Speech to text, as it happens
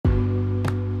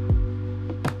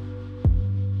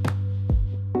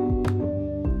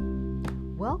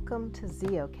Welcome to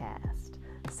ZeoCast,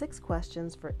 6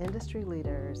 questions for industry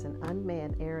leaders in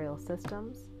unmanned aerial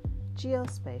systems,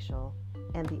 geospatial,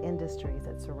 and the industries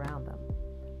that surround them.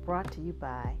 Brought to you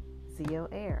by Zeo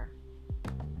Air.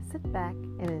 Sit back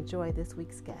and enjoy this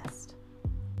week's guest.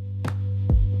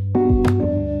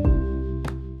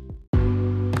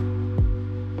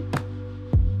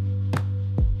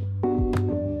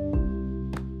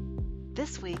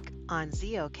 This week on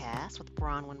ZeoCast with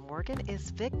Bronwyn Morgan is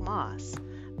Vic Moss.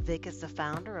 Vic is the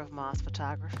founder of Moss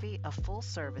Photography, a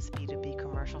full-service B2B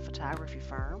commercial photography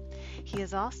firm. He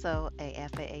is also a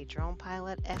FAA drone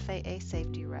pilot, FAA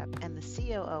safety rep, and the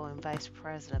COO and vice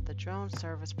president of the Drone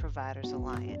Service Providers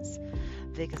Alliance.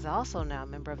 Vic is also now a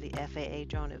member of the FAA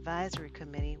Drone Advisory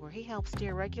Committee, where he helps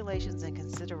steer regulations and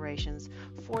considerations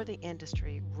for the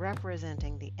industry,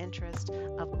 representing the interest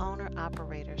of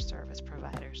owner-operator service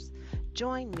providers.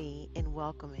 Join me in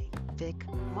welcoming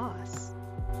Vic Moss.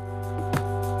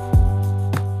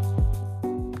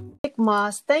 Vic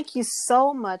Moss, thank you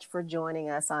so much for joining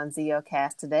us on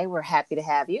ZeoCast today. We're happy to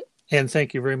have you. And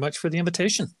thank you very much for the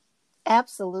invitation.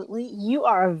 Absolutely. You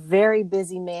are a very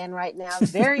busy man right now,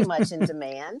 very much in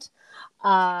demand.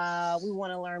 We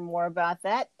want to learn more about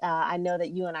that. I know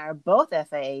that you and I are both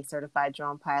FAA certified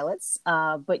drone pilots,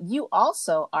 but you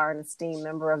also are an esteemed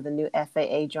member of the new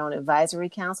FAA Drone Advisory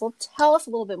Council. Tell us a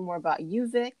little bit more about you,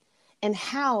 Vic, and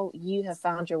how you have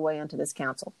found your way onto this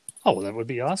council. Oh, that would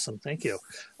be awesome. Thank you.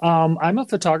 I'm a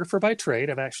photographer by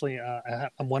trade.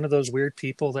 I'm one of those weird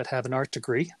people that have an art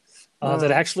degree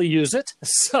that actually use it.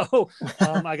 So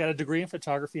I got a degree in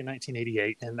photography in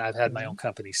 1988, and I've had my own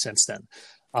company since then.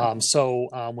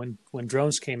 When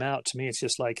drones came out, to me, it's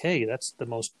just like, hey, that's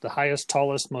the highest,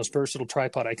 tallest, most versatile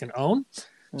tripod I can own.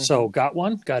 Mm-hmm. So got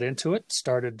one, got into it,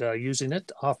 started using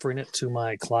it, offering it to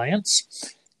my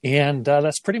clients. And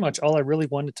that's pretty much all I really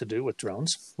wanted to do with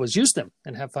drones, was use them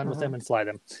and have fun with them and fly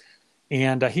them.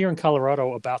 And here in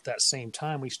Colorado, about that same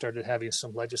time, we started having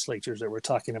some legislatures that were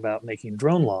talking about making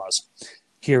drone laws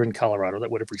here in Colorado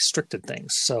that would have restricted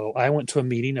things. So I went to a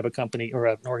meeting of a company or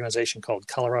an organization called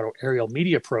Colorado Aerial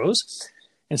Media Pros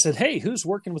and said, hey, who's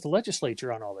working with the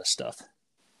legislature on all this stuff?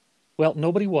 Well,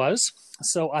 nobody was.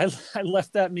 So I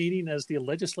left that meeting as the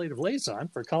legislative liaison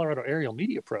for Colorado Aerial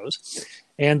Media Pros.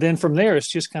 And then from there,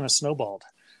 it's just kind of snowballed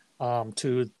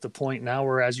to the point now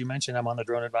where, as you mentioned, I'm on the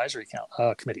Drone Advisory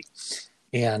Committee.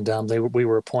 And we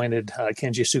were appointed,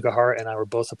 Kenji Sugahara and I were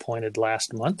both appointed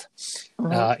last month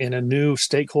in a new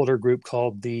stakeholder group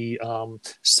called the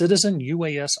Citizen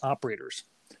UAS Operators.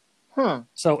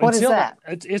 So what is that?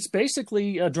 It's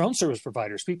basically drone service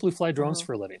providers, people who fly drones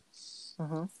for a living.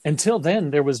 Until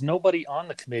then, there was nobody on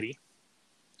the committee,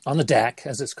 on the DAC,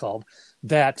 as it's called,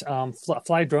 that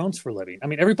fly drones for a living. I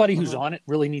mean, everybody who's on it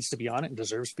really needs to be on it and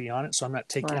deserves to be on it. So I'm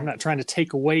not trying to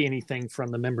take away anything from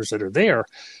the members that are there,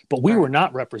 but we were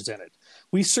not represented.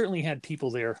 We certainly had people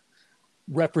there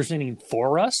representing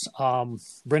for us.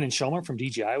 Brendan Schomer from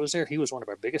DJI was there. He was one of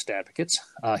our biggest advocates.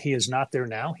 He is not there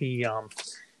now. He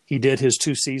did his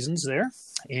 2 seasons there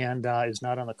and is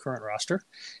not on the current roster.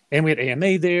 And we had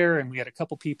AMA there, and we had a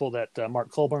couple people that Mark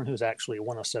Colburn, who's actually a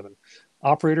 107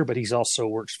 operator, but he's also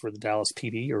works for the Dallas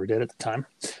PD, or did at the time.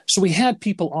 So we had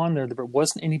people on there, but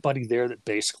wasn't anybody there that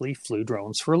basically flew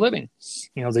drones for a living.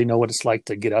 You know, they know what it's like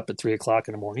to get up at 3 o'clock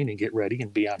in the morning and get ready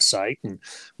and be on site and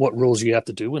what rules you have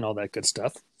to do and all that good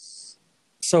stuff.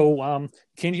 So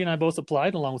Kenji and I both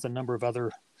applied, along with a number of other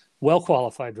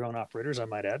well-qualified drone operators, I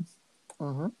might add.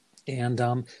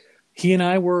 And he and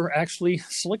I were actually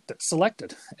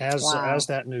selected as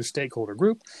that new stakeholder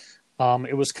group.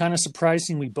 It was kind of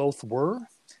surprising we both were,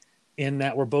 in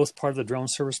that we're both part of the Drone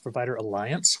Service Provider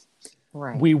Alliance.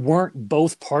 Right. We weren't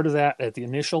both part of that at the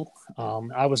initial.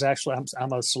 I'm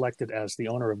selected as the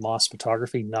owner of Moss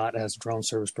Photography, not as Drone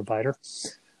Service Provider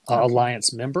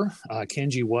Alliance member.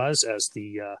 Kenji was as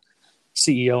the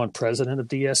CEO and president of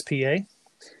DSPA.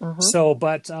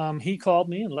 But he called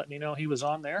me and let me know he was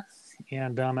on there.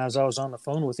 And as I was on the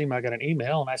phone with him, I got an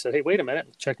email and I said, hey, wait a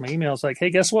minute, check my email. It's like,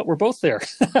 hey, guess what? We're both there.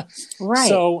 Right.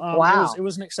 So it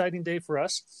was an exciting day for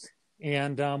us.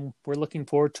 And we're looking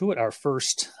forward to it. Our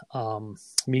first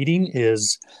meeting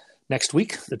is next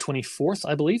week, the 24th,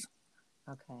 I believe.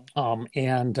 Okay.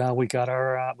 And we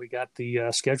got the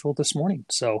schedule this morning.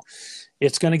 So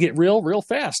it's going to get real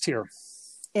fast here.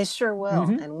 It sure will.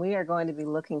 And we are going to be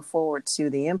looking forward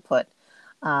to the input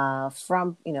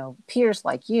from, peers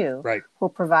like you, Right. who are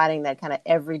providing that kind of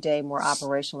everyday, more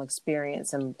operational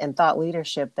experience and thought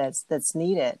leadership that's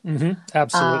needed. Mm-hmm.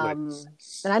 Absolutely.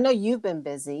 And I know you've been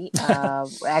busy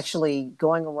actually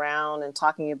going around and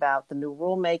talking about the new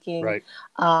rulemaking. Right.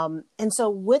 And so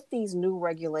with these new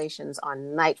regulations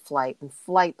on night flight and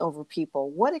flight over people,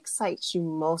 what excites you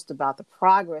most about the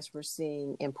progress we're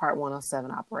seeing in Part 107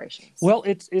 operations? Well,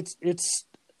 it's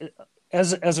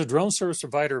as a drone service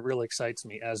provider, it really excites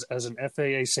me. As an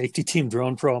FAA safety team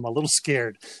drone pro, I'm a little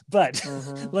scared, but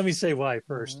let me say why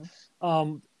first.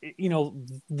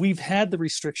 We've had the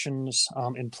restrictions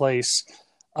in place.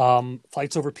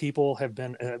 Flights over people have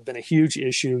been a huge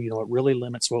issue. It really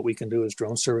limits what we can do as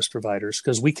drone service providers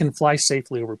because we can fly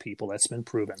safely over people. That's been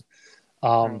proven.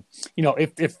 Right.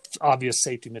 If obvious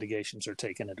safety mitigations are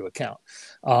taken into account.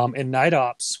 In night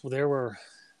ops, there were,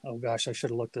 oh gosh, I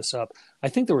should have looked this up. I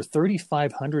think there were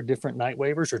 3,500 different night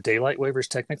waivers or daylight waivers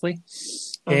technically.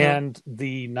 And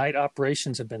the night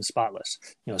operations have been spotless,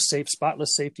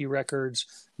 spotless safety records,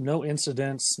 no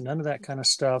incidents, none of that kind of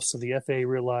stuff. So the FAA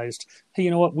realized, hey,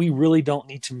 you know what? We really don't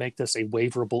need to make this a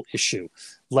waiverable issue.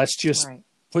 Let's just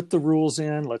put the rules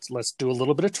in. Let's do a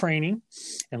little bit of training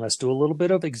and let's do a little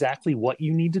bit of exactly what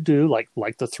you need to do, like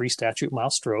the 3 statute mile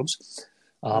strobes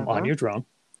on your drone.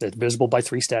 That's visible by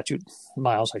 3 statute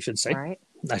miles, I should say. Right.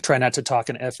 I try not to talk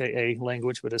in FAA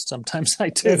language, but sometimes I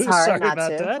do. It's hard Sorry not about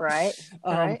to. that.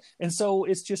 Right. And so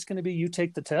it's just going to be you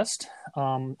take the test,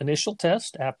 initial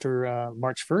test after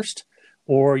March 1st,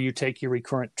 or you take your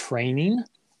recurrent training,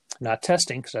 not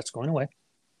testing because that's going away,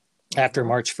 after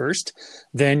March 1st.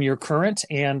 Then your current,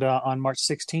 and on March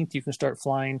 16th, you can start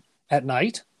flying at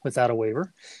night without a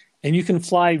waiver. And you can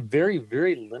fly very,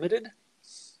 very limited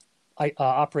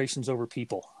operations over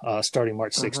people starting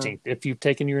March 16th, if you've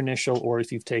taken your initial or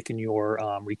if you've taken your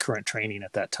recurrent training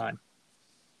at that time.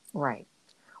 Right.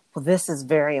 Well, this is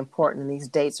very important, and these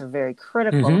dates are very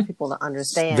critical for people to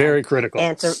understand. Very critical.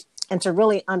 And to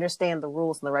really understand the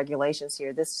rules and the regulations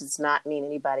here. This does not mean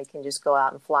anybody can just go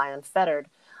out and fly unfettered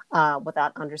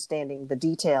without understanding the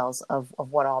details of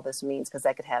what all this means, because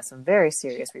that could have some very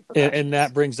serious repercussions. And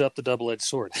that brings up the double-edged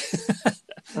sword.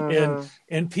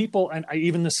 And people, and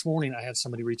even this morning, I had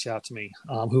somebody reach out to me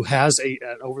who has an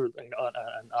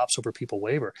ops over people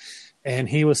waiver, and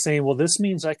he was saying, "Well, this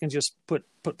means I can just put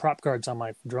prop guards on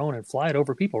my drone and fly it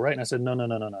over people, right?" And I said, "No.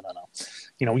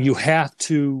 You have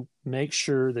to make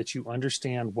sure that you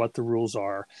understand what the rules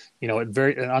are.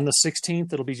 On the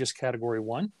 16th, it'll be just Category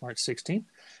 1, March 16th,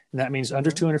 and that means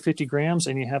under 250 grams,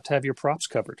 and you have to have your props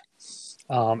covered."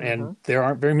 And there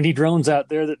aren't very many drones out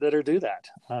there that do that.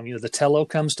 The Tello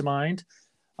comes to mind.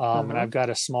 And I've got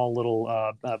a small little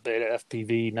Beta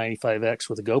FPV 95X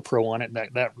with a GoPro on it.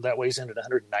 That weighs in at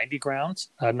 190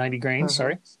 grams,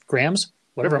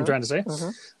 whatever I'm trying to say.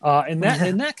 And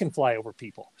that can fly over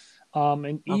people.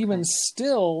 Even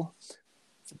still,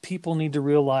 people need to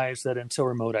realize that until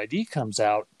remote ID comes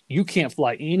out, you can't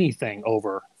fly anything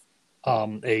over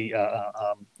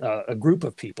a group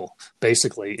of people.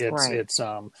 Basically, it's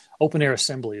open air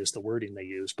assembly is the wording they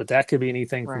use, but that could be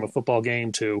anything from a football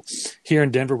game to here in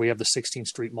Denver. We have the 16th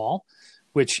Street Mall,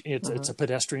 which it's a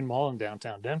pedestrian mall in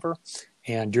downtown Denver.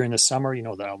 And during the summer,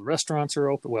 the restaurants are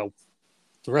open. Well,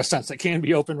 the restaurants that can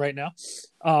be open right now.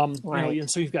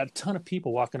 And so you've got a ton of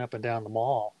people walking up and down the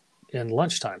mall in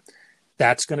lunchtime.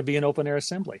 That's going to be an open air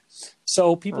assembly.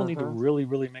 So people need to really,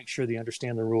 really make sure they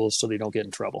understand the rules so they don't get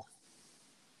in trouble.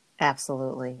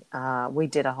 Absolutely. We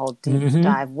did a whole deep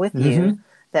dive with you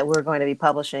that we're going to be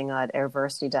publishing at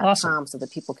airversity.com so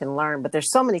that people can learn. But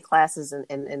there's so many classes and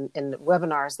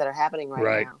webinars that are happening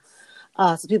right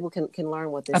now. So people can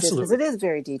learn what this is, because it is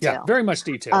very detailed. Yeah, very much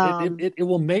detailed. It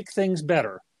will make things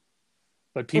better.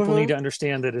 But people need to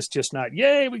understand that it's just not,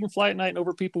 yay, we can fly at night and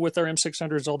over people with our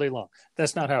M600s all day long.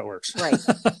 That's not how it works. Right.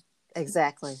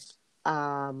 Exactly.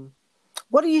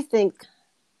 What do you think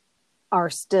are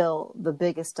still the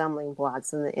biggest stumbling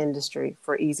blocks in the industry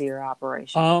for easier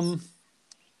operations?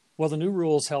 Well, the new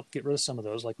rules help get rid of some of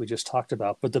those, like we just talked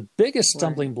about. But the biggest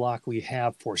stumbling block we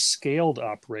have for scaled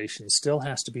operations still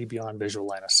has to be beyond visual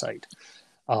line of sight.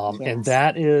 And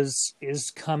that is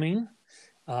coming.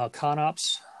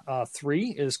 ConOps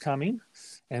 3 is coming.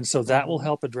 And so that will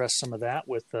help address some of that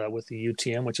with the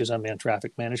UTM, which is Unmanned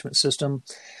Traffic Management System.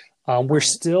 We're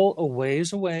still a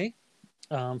ways away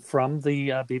from the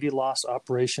BVLOS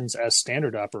operations as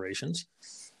standard operations.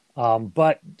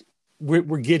 But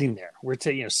we're getting there. We're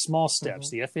taking small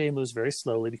steps. The FAA moves very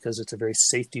slowly because it's a very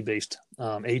safety-based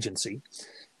agency.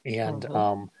 And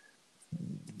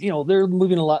they're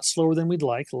moving a lot slower than we'd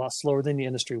like, a lot slower than the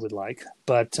industry would like.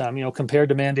 But, compared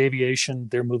to manned aviation,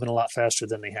 they're moving a lot faster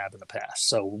than they have in the past.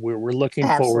 So we're looking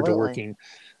forward to working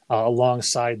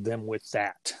alongside them with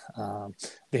that.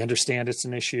 They understand it's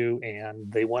an issue,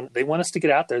 and they want us to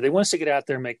get out there. They want us to get out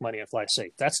there and make money and fly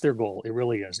safe. That's their goal. It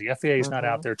really is. The FAA is not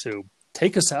out there to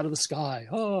take us out of the sky.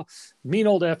 Oh, mean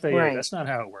old FAA. Right. That's not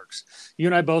how it works. You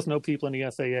and I both know people in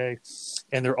the FAA,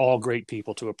 and they're all great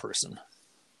people to a person.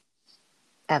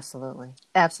 Absolutely.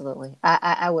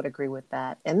 I would agree with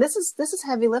that. And this is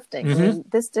heavy lifting. I mean,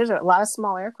 there's a lot of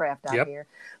small aircraft out here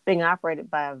being operated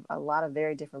by a lot of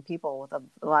very different people with a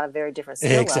lot of very different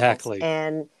skill levels.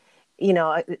 And,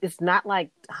 it's not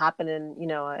like hopping in,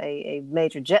 a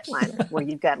major jetliner where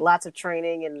you've got lots of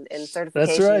training and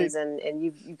certifications and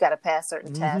you've got to pass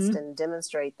certain tests and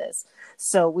demonstrate this.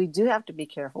 So we do have to be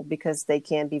careful because they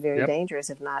can be very dangerous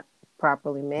if not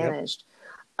properly managed.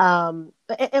 And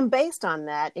based on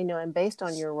that, and based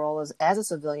on your role as a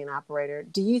civilian operator,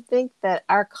 do you think that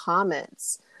our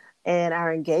comments and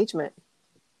our engagement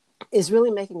is really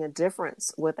making a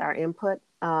difference with our input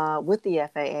with the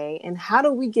FAA? And how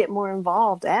do we get more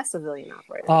involved as civilian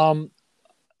operators?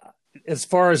 As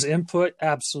far as input,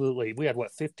 absolutely. We had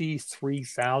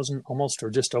 53,000 almost, or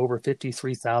just over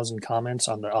 53,000 comments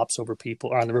on the Ops Over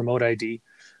People, or on the remote ID,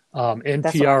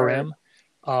 NPRM.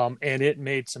 And it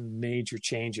made some major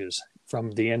changes from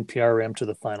the NPRM to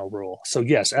the final rule. So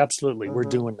yes, absolutely, we're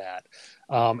doing that.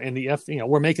 And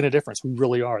we're making a difference. We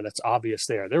really are. That's obvious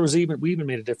there. We even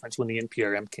made a difference when the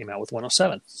NPRM came out with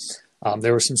 107.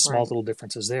 There were some small little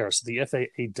differences there. So the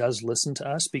FAA does listen to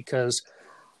us because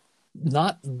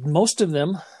not most of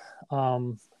them.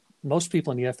 Most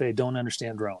people in the FAA don't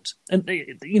understand drones, and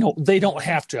they don't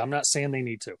have to. I'm not saying they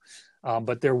need to,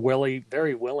 but they're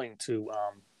very willing to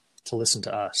listen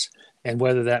to us. And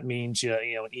whether that means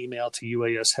an email to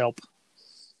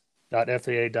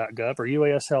uashelp.faa.gov or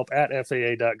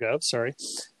uashelp@faa.gov, sorry.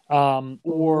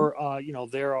 Or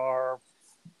there are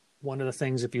one of the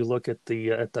things, if you look at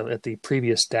the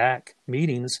previous DAC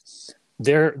meetings,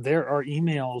 there are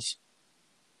emails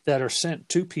that are sent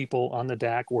to people on the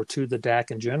DAC or to the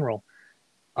DAC in general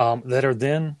that are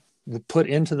then put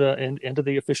into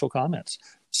the official comments.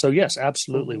 So yes,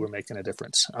 absolutely, we're making a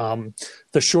difference.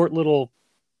 The short little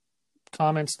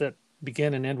comments that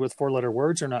begin and end with 4-letter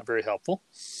words are not very helpful,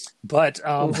 but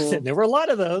there were a lot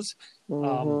of those.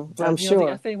 But, I'm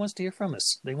sure the FAA wants to hear from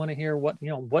us. They want to hear what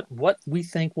we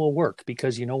think will work,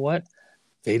 because you know what,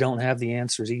 they don't have the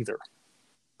answers either.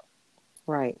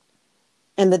 Right.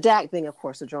 And the DAC being, of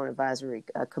course, the Drone Advisory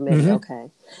Committee. Okay.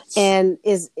 And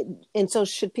so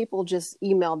should people just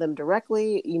email them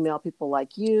directly? Email people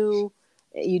like you?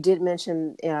 You did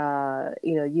mention,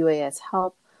 UAS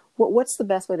Help. What's the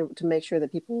best way to make sure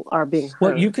that people are being heard?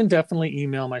 Well, you can definitely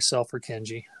email myself or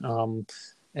Kenji.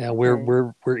 And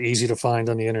we're easy to find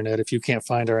on the internet. If you can't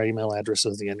find our email address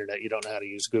on the internet, you don't know how to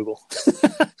use Google.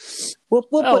 We'll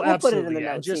put it in the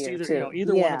notes just here,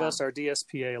 either one of us, our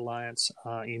DSPA Alliance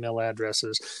email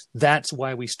addresses. That's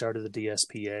why we started the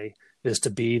DSPA, is to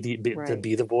be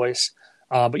the voice.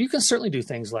 But you can certainly do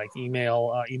things like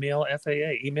email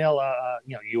FAA,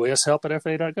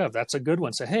 UAShelp@FAA.gov. That's a good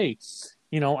one. Say, hey,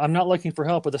 I'm not looking for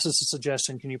help, but this is a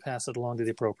suggestion. Can you pass it along to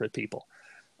the appropriate people?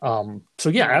 So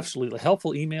yeah, absolutely.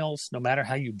 Helpful emails, no matter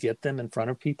how you get them in front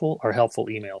of people, are helpful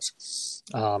emails,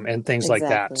 and things like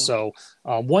that. So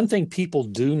one thing people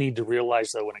do need to realize,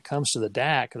 though, when it comes to the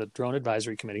DAC, the Drone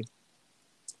Advisory Committee,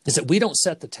 is that we don't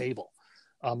set the table.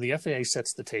 The FAA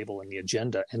sets the table and the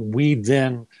agenda, and we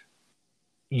then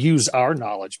use our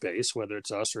knowledge base, whether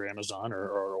it's us or Amazon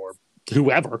or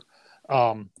whoever,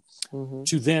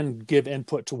 to then give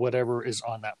input to whatever is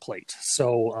on that plate.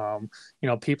 So,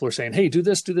 people are saying, hey, do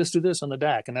this on the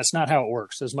DAC. And that's not how it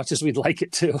works, as much as we'd like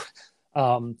it to.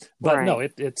 But no,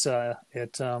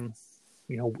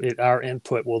 our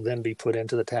input will then be put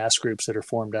into the task groups that are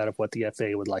formed out of what the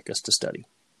FAA would like us to study.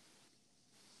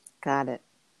 Got it.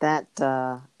 That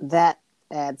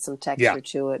adds some texture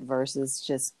to it versus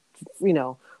just,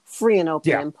 free and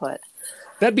open input.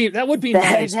 That would be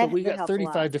nice, but we got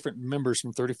 35 different members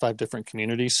from 35 different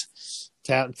communities,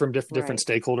 from different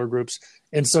stakeholder groups.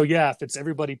 And so, if it's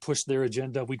everybody pushed their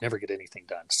agenda, we'd never get anything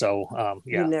done. So,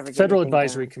 federal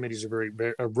advisory committees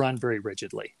are run very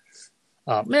rigidly.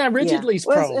 Rigidly is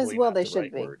probably as well not they the should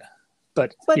right be. word.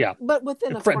 But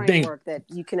within a framework that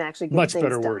you can actually get much things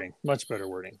better done. wording. Much better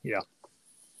wording. Yeah.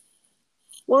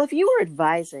 Well, if you were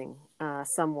advising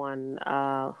someone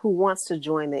who wants to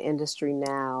join the industry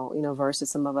now,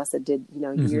 versus some of us that did,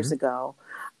 years ago,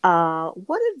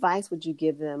 what advice would you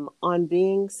give them on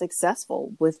being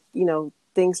successful with,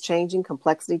 things changing,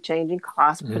 complexity changing,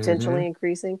 cost potentially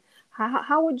increasing?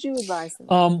 How would you advise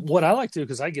them? What I like to do,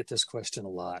 because I get this question a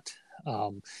lot,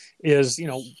 is,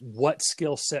 what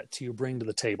skill set do you bring to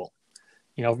the table?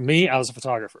 Me, I was a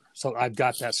photographer, so I've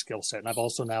got that skill set, and I've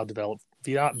also now developed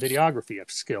videography of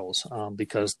skills,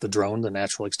 because the drone, the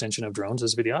natural extension of drones,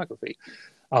 is videography.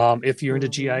 If you're into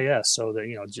GIS, so the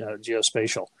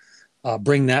geospatial,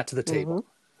 bring that to the table.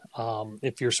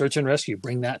 If you're search and rescue,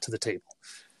 bring that to the table.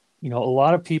 A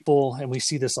lot of people, and we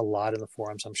see this a lot in the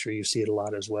forums, I'm sure you see it a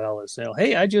lot as well, is,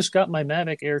 hey, I just got my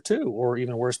Mavic Air 2, or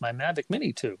even worse, my Mavic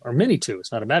Mini 2, or Mini 2.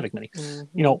 It's not a Mavic Mini.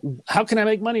 How can I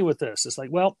make money with this? It's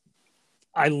like, well,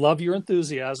 I love your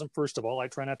enthusiasm. First of all, I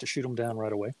try not to shoot them down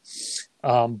right away,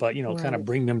 but kind of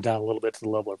bring them down a little bit to the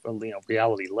level of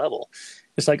reality level.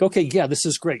 It's like, okay, yeah, this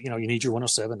is great. You need your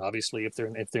 107, obviously, if they're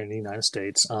in the United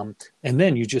States, and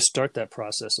then you just start that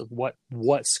process of what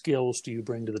skills do you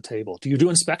bring to the table? Do you do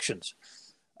inspections?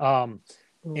 And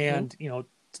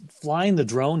flying the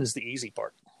drone is the easy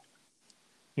part.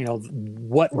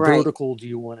 What vertical do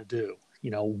you want to do?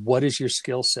 What is your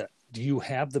skill set? Do you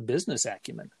have the business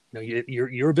acumen?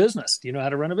 You're a business. Do you know how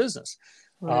to run a business?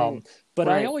 But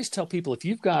I always tell people, if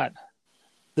you've got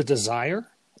the desire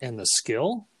and the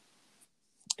skill,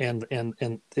 and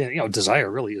desire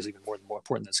really is even more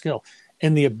important than skill,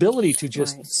 and the ability to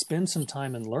just spend some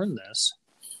time and learn this,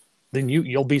 then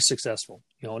you'll be successful.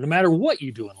 No matter what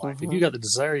you do in life, if you got the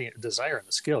desire and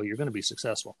the skill, you're going to be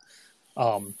successful.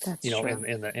 That's true.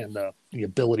 And the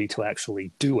ability to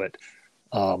actually do it.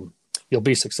 You'll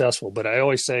be successful. But I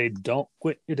always say, don't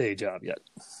quit your day job yet.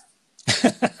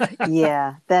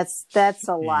 Yeah, that's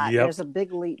a lot. There's a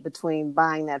big leap between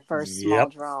buying that first small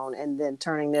drone and then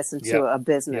turning this into a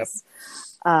business.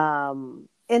 And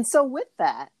so with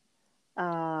that,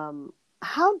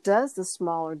 how does the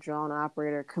smaller drone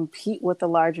operator compete with the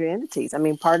larger entities? I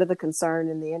mean, part of the concern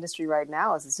in the industry right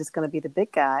now is it's just going to be the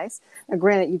big guys. Now,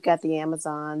 granted, you've got the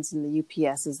Amazons and the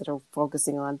UPSs that are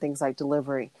focusing on things like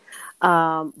delivery.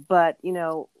 But,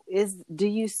 do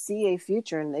you see a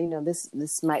future? And,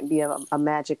 this might be a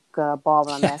magic ball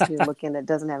that I'm asking you to look in that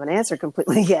doesn't have an answer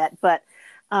completely yet. But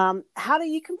how do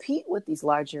you compete with these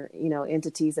larger,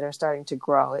 entities that are starting to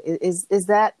grow? Is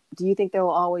that, do you think there will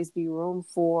always be room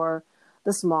for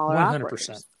the smaller 100%.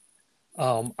 Operators?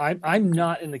 I'm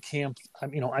not in the camp.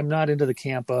 I'm not into the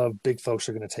camp of big folks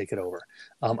are going to take it over.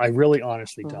 I really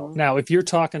honestly don't. Now, if you're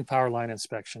talking power line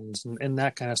inspections and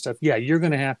that kind of stuff, yeah, you're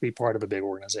going to have to be part of a big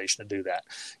organization to do that.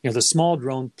 The small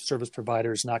drone service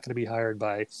provider is not going to be hired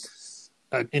by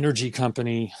an energy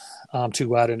company to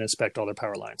go out and inspect all their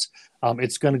power lines.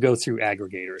 It's going to go through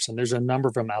aggregators, and there's a number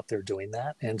of them out there doing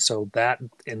that. And so that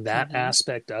in that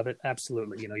aspect of it,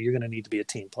 absolutely, you're going to need to be a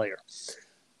team player.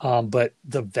 But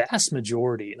the vast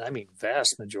majority, and I mean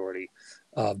vast majority,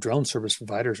 of drone service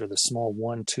providers are the small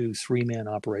 1, 2, 3 man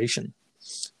operation,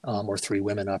 or 3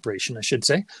 women operation, I should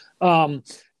say.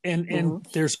 And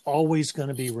there's always going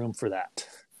to be room for that.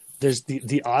 There's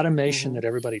the automation that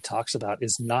everybody talks about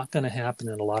is not going to happen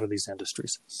in a lot of these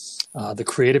industries. The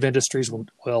creative industries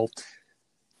will,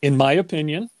 in my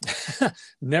opinion,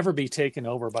 never be taken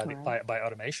over by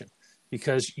automation,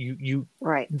 because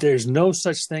there's no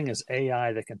such thing as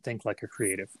AI that can think like a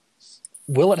creative.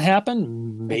 Will it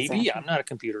happen? Maybe. Exactly. I'm not a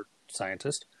computer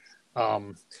scientist,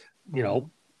 but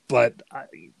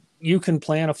you can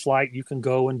plan a flight. You can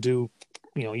go and do.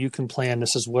 You can plan,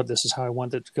 this is how I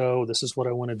want it to go. This is what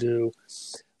I want to do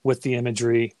with the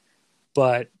imagery.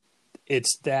 But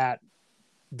it's that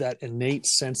innate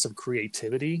sense of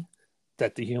creativity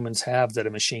that the humans have that a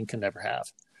machine can never have.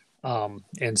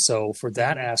 And so for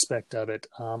that aspect of it,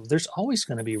 there's always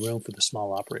going to be room for the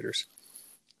small operators.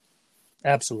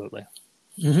 Absolutely.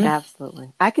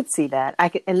 Absolutely. I could see that.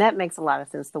 And that makes a lot of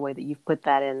sense, the way that you've put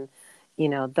that in,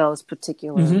 those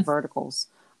particular verticals.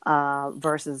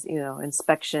 Versus,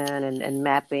 inspection and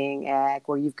mapping ag,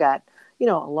 where you've got, a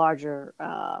larger,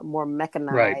 more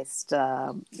mechanized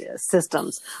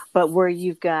systems, but where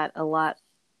you've got a lot,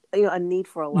 a need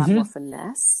for a lot more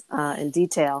finesse and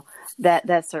detail.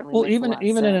 That certainly makes even a lot of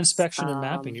sense. In inspection and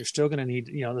mapping, you're still going to need,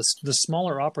 the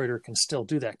smaller operator can still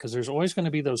do that, because there's always going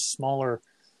to be those smaller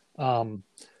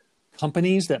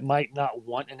companies that might not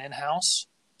want an in-house.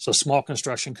 So small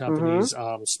construction companies,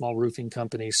 small roofing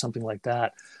companies, something like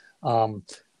that,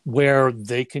 where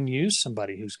they can use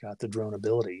somebody who's got the drone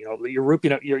ability. Your roof,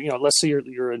 let's say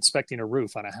you're inspecting a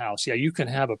roof on a house. Yeah, you can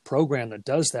have a program that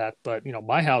does that. But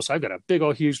my house, I've got a big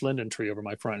old huge linden tree over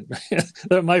my front,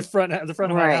 the front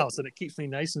of my house, and it keeps me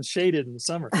nice and shaded in the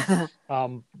summer.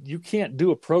 You can't do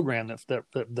a program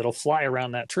that'll fly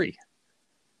around that tree.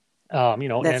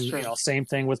 Same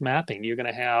thing with mapping. You're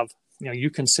going to have you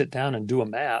can sit down and do a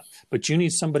map, but you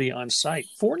need somebody on site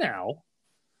for now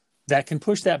that can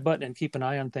push that button and keep an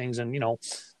eye on things. And,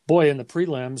 boy, in the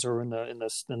prelims or in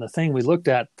the thing we looked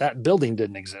at, that building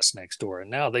didn't exist next door. And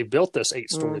now they built this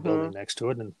 8-story building next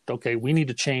to it. And okay, we need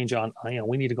to change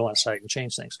we need to go on site and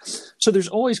change things. So there's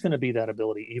always going to be that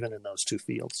ability, even in those two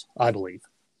fields, I believe.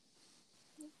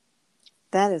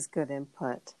 That is good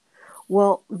input.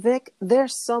 Well, Vic,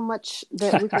 there's so much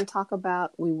that we can talk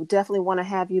about. We definitely want to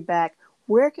have you back.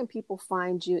 Where can people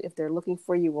find you if they're looking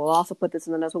for you? We'll also put this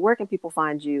in the notes, but where can people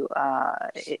find you?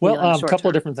 Well, a couple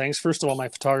of different things. First of all, my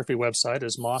photography website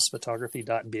is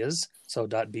mossphotography.biz, so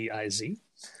 .biz.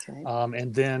 Okay.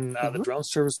 And then the Drone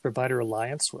Service Provider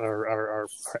Alliance, our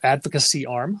advocacy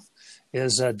arm,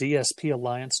 is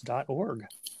dspalliance.org.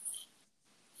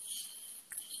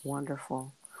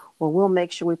 Wonderful. Well, we'll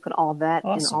make sure we put all that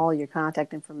in all your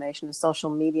contact information and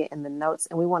social media in the notes.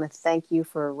 And we want to thank you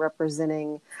for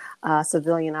representing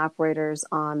civilian operators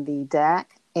on the DAC.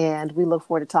 And we look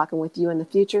forward to talking with you in the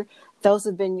future. Those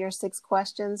have been your 6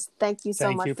 questions. Thank you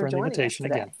so much for joining us today.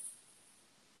 Again.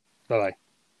 Bye-bye.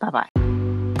 Bye-bye.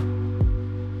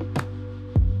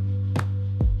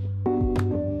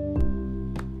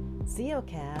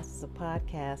 ZeoCast is a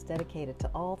podcast dedicated to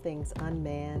all things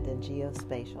unmanned and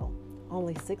geospatial.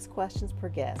 Only 6 questions per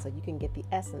guest, so you can get the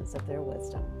essence of their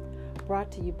wisdom. Brought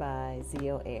to you by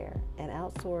Zeo Air, an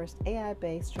outsourced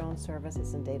AI-based drone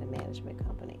services and data management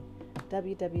company.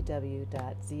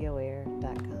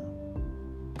 www.zeoair.com.